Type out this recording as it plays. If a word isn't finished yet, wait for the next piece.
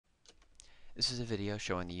This is a video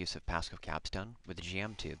showing the use of PASCO Capstone with the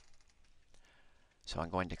GM tube. So I'm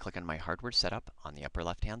going to click on my hardware setup on the upper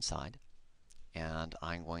left hand side, and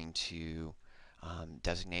I'm going to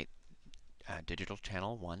designate digital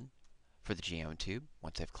channel 1 for the GM tube.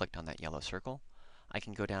 Once I've clicked on that yellow circle, I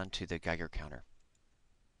can go down to the Geiger counter.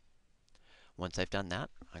 Once I've done that,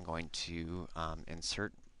 I'm going to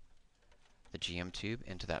insert the GM tube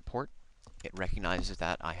into that port. It recognizes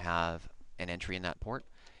that I have an entry in that port,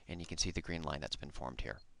 and you can see the green line that's been formed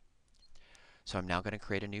here. So I'm now going to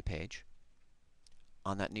create a new page.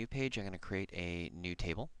 On that new page, I'm going to create a new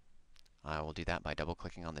table. I will do that by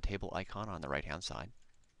double-clicking on the table icon on the right-hand side.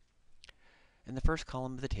 In the first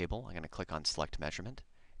column of the table, I'm going to click on Select Measurement,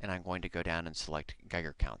 and I'm going to go down and select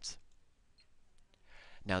Geiger counts.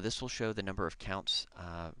 Now this will show the number of counts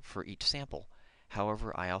for each sample.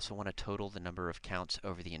 However, I also want to total the number of counts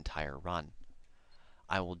over the entire run.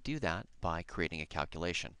 I will do that by creating a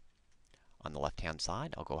calculation. On the left-hand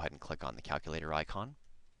side, I'll go ahead and click on the calculator icon.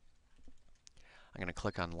 I'm going to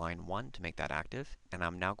click on line 1 to make that active, and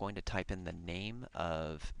I'm now going to type in the name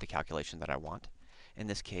of the calculation that I want. In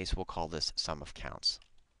this case, we'll call this sum of counts,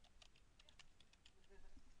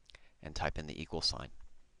 and type in the equal sign.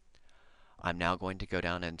 I'm now going to go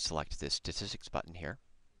down and select this statistics button here,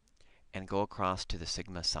 and go across to the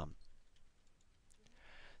sigma sum.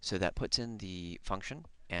 So that puts in the function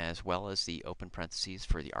as well as the open parentheses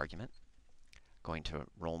for the argument. Going to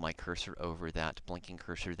roll my cursor over that blinking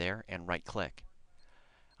cursor there and right click.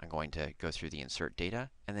 I'm going to go through the insert data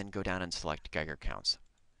and then go down and select Geiger counts.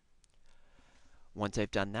 Once I've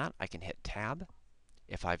done that, I can hit tab.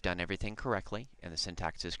 If I've done everything correctly and the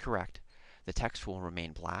syntax is correct, the text will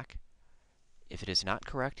remain black. If it is not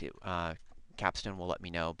correct, Capstone will let me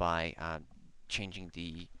know by changing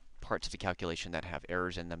the parts of the calculation that have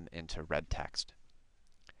errors in them into red text.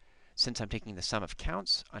 Since I'm taking the sum of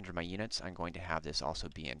counts under my units, I'm going to have this also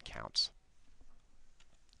be in counts.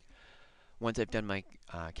 Once I've done my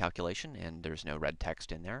calculation and there's no red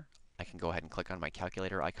text in there, I can go ahead and click on my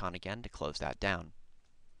calculator icon again to close that down.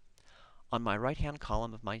 On my right-hand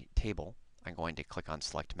column of my table, I'm going to click on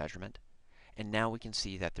Select Measurement, and now we can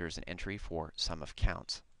see that there's an entry for sum of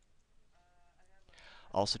counts.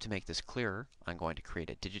 Also, to make this clearer, I'm going to create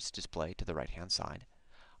a digits display to the right-hand side.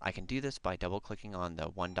 I can do this by double-clicking on the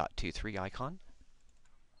 1.23 icon.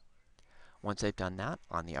 Once I've done that,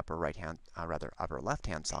 on the upper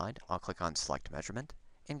left-hand side, I'll click on Select Measurement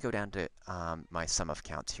and go down to my sum of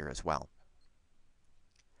counts here as well.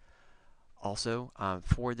 Also,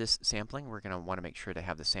 for this sampling, we're going to want to make sure to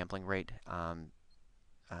have the sampling rate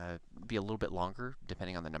be a little bit longer,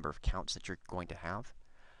 depending on the number of counts that you're going to have.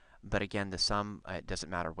 But again, the sum, it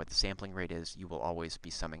doesn't matter what the sampling rate is, you will always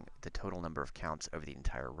be summing the total number of counts over the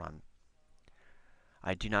entire run.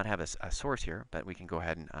 I do not have a source here, but we can go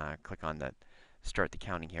ahead and click on the Start the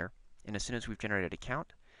Counting here. And as soon as we've generated a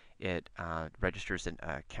count, it registers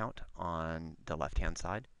a count on the left-hand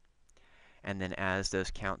side. And then as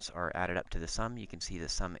those counts are added up to the sum, you can see the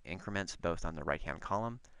sum increments both on the right-hand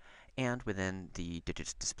column and within the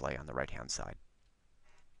digits display on the right-hand side.